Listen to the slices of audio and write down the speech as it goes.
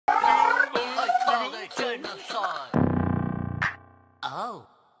Oh.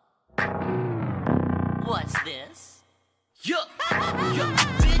 What's this? Yup!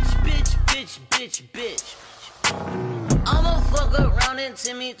 Bitch. I'ma fuck around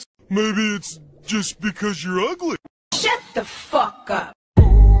and me. Maybe it's just because you're ugly. Shut the fuck up.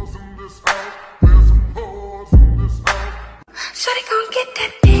 Shawty gon' get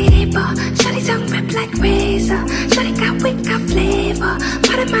that paper. Shawty tongue rip like razor. Shawty got wit, got flavor.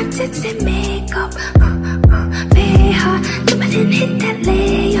 Part of my tits and makeup. Pay her, jump in and hit that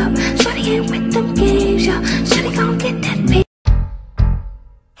layup. Shawty ain't with them games, yo. Shawty gon' get that paper.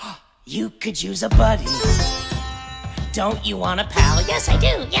 You could use a buddy. Don't you want a pal? Yes, I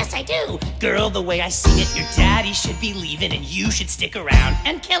do. Girl, the way I see it, your daddy should be leaving and you should stick around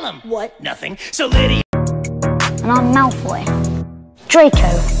and kill him. What? Nothing. So Lydia. And I'm Malfoy.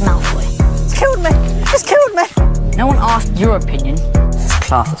 Draco Malfoy. It's killed me. No one asked your opinion. This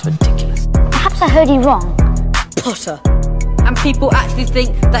class is ridiculous. Perhaps I heard you wrong. Potter. And people actually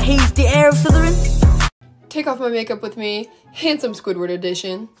think that he's the heir of Slytherin? Take off my makeup with me. Handsome Squidward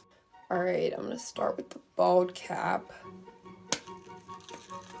edition. Alright, I'm gonna start with the bald cap.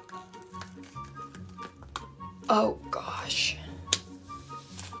 Oh gosh.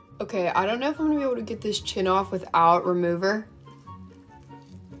 Okay, I don't know if I'm gonna be able to get this chin off without remover.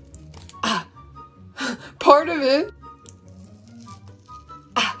 Part of it.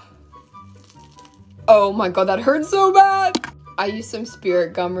 Oh my god, that hurts so bad. I used some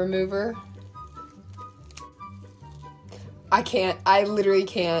spirit gum remover. I literally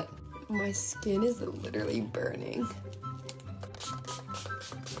can't. My skin is literally burning.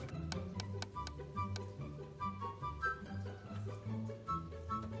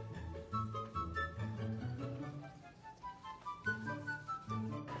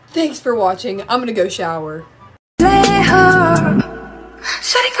 Thanks for watching. I'm gonna go shower. Play her.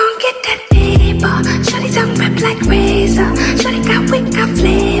 Shawty gon' get that paper. Shawty tongue rip like razor. Shawty got wit, got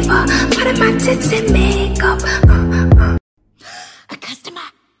flavor. Part of my tits and makeup. A customer.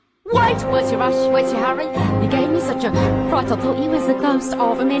 What? What's your rush? What's your hurry? You gave me such a fright, I thought you was the ghost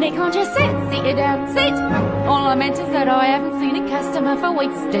of a minute. Can't you sit you down, sit? All I meant is that I haven't seen a customer for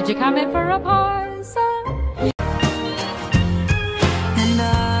weeks. Did you come in for a pause? And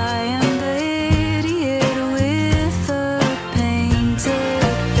I am the idiot with a painted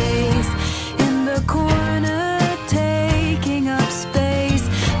face in the corner taking up space.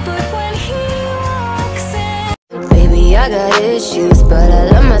 But when he walks in, baby, I got issues, but I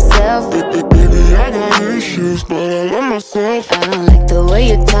love myself. Baby, I got issues, but I love myself. I don't like the way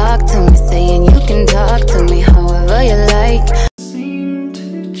you talk to me, saying you can talk to me however you like. Seem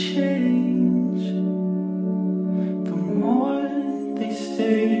to change the more they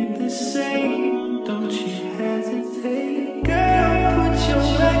stay the same. Don't you hesitate, girl, put your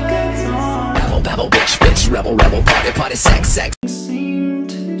records on. Babble, bitch, rebel, party, sex. Seem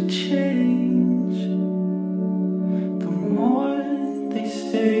to change the more they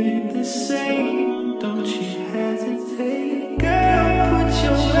stay the same. Don't you hesitate, girl, put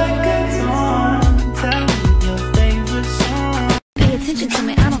your records on. Tell me your favorite song. Pay attention to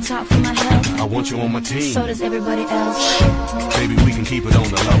me, I don't talk for my health. I want you on my team. So does everybody else. Baby, we can keep it on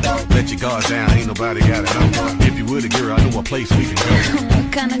the low. Let your guard down, ain't nobody got it on. If you were the girl, I know a place we can go.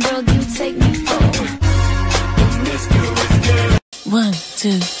 What kind of girl do you take me for? Let's go. 1,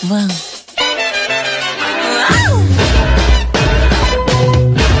 2, 1.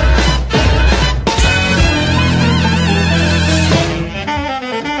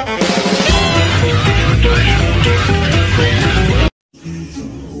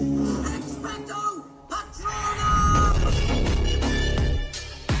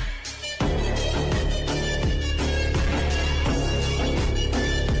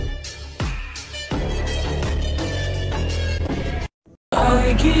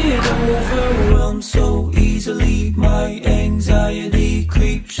 I get overwhelmed so easily. My anxiety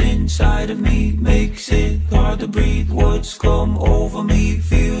creeps inside of me, makes it hard to breathe. What's come over me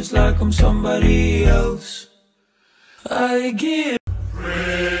feels like I'm somebody else. I get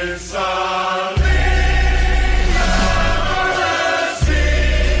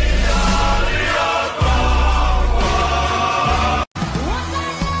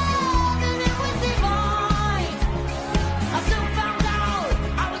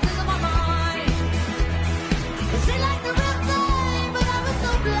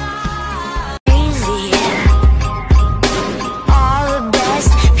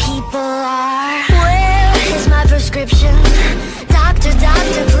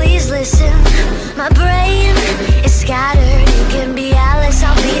doctor,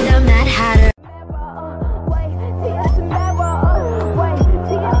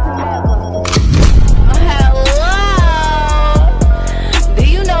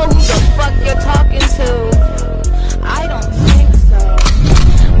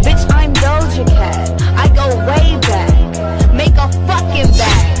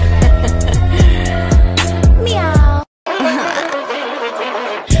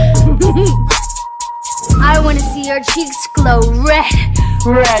 your cheeks glow red,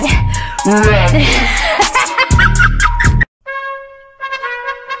 red, red.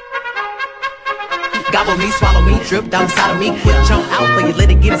 Gobble me, swallow me, drip down inside of me. Quick jump out for you,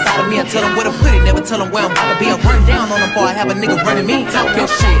 let it get inside of me. I tell them where to put it, never tell them where I'm about to be. I run down on them before I have a nigga running me. Talk your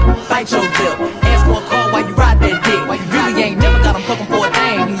shit, bite your lip. Ask for a call while you ride that dick. While you really ain't never got him fucking for a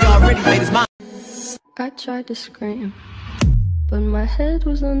thing. He already made his mind. I tried to scream, but my head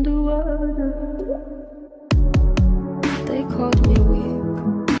was underwater. They called me weak.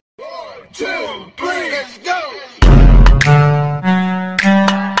 1, 2, 3, let's go!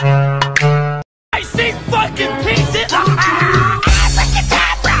 I see fucking pieces!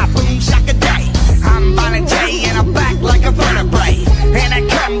 Abracadabra! Boom, shaka day. I'm J and I'm back like a vertebrae. And I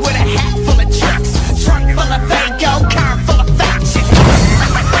come with a hat full of trucks. Trunk full of Fago, car full of faction.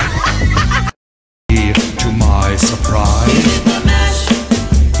 To my surprise,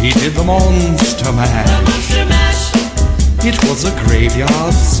 he did the monster mash. It was a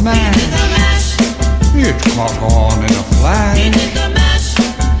graveyard smash. It caught on in a flash.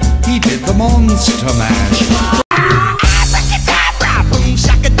 He did the monster mash. Abracadabra! Boom,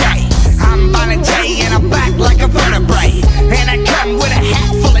 shaka day. I'm J and I'm back like a vertebrae. And I come with a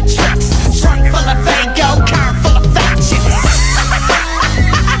hat full of trucks. Trunk full of Fago, car full of faction.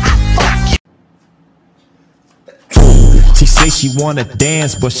 She say she wanna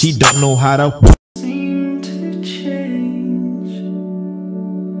dance, but she don't know how to. Seem to change.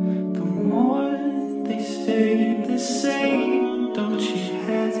 The more they stay the same. Don't you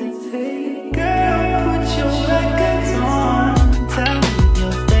hesitate, girl. Put your records on. Tell me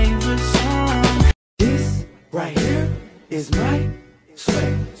your favorite song. This right here is my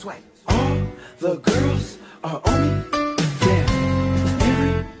swag. All the girls are on me. Yeah,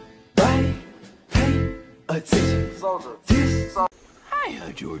 everybody pay attention.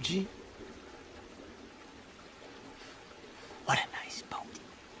 Hiya, Georgie. What a nice boat.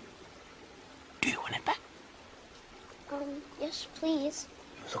 Do you want it back? Yes, please.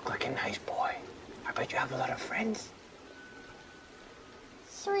 You look like a nice boy. I bet you have a lot of friends.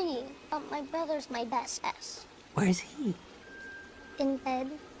 3, but my brother's my bestest. Where's he? In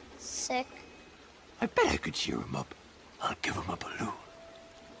bed, sick. I bet I could cheer him up. I'll give him a balloon.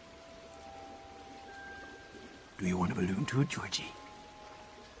 Do you want a balloon too, Georgie?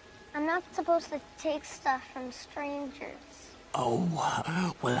 I'm not supposed to take stuff from strangers. Oh,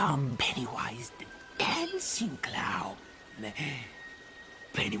 well, I'm Pennywise, the dancing clown.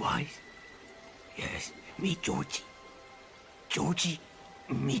 Pennywise? Yes, meet Georgie. Georgie,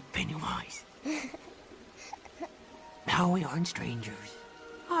 meet Pennywise. Now we aren't strangers,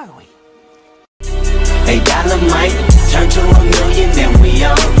 are we? Hey, dynamite, turn to a million, then we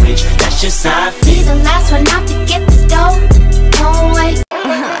all rich. That's just how I feel. Be the last one out to get this dough. No way.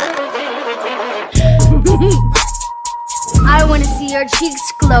 I wanna see your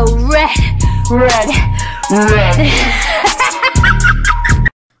cheeks glow red, red, red.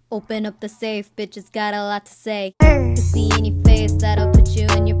 Open up the safe, bitches got a lot to say. To see in your face, that'll put you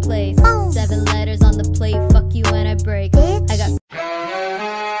in your place. 7 letters on the plate, fuck you when I break. I got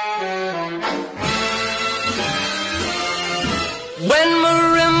When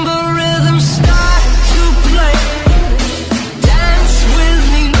marimba rhythms start to play, dance with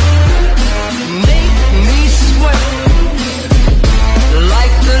me, make me sweat.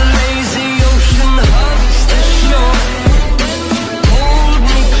 Like the lazy ocean hugs the shore, hold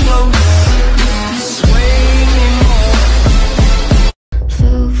me close, sway me more.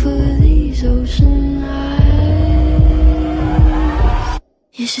 Fell for these ocean eyes.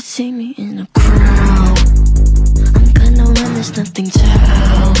 You should see me in a crowd. I'm gonna run, there's nothing to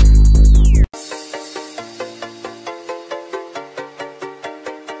help.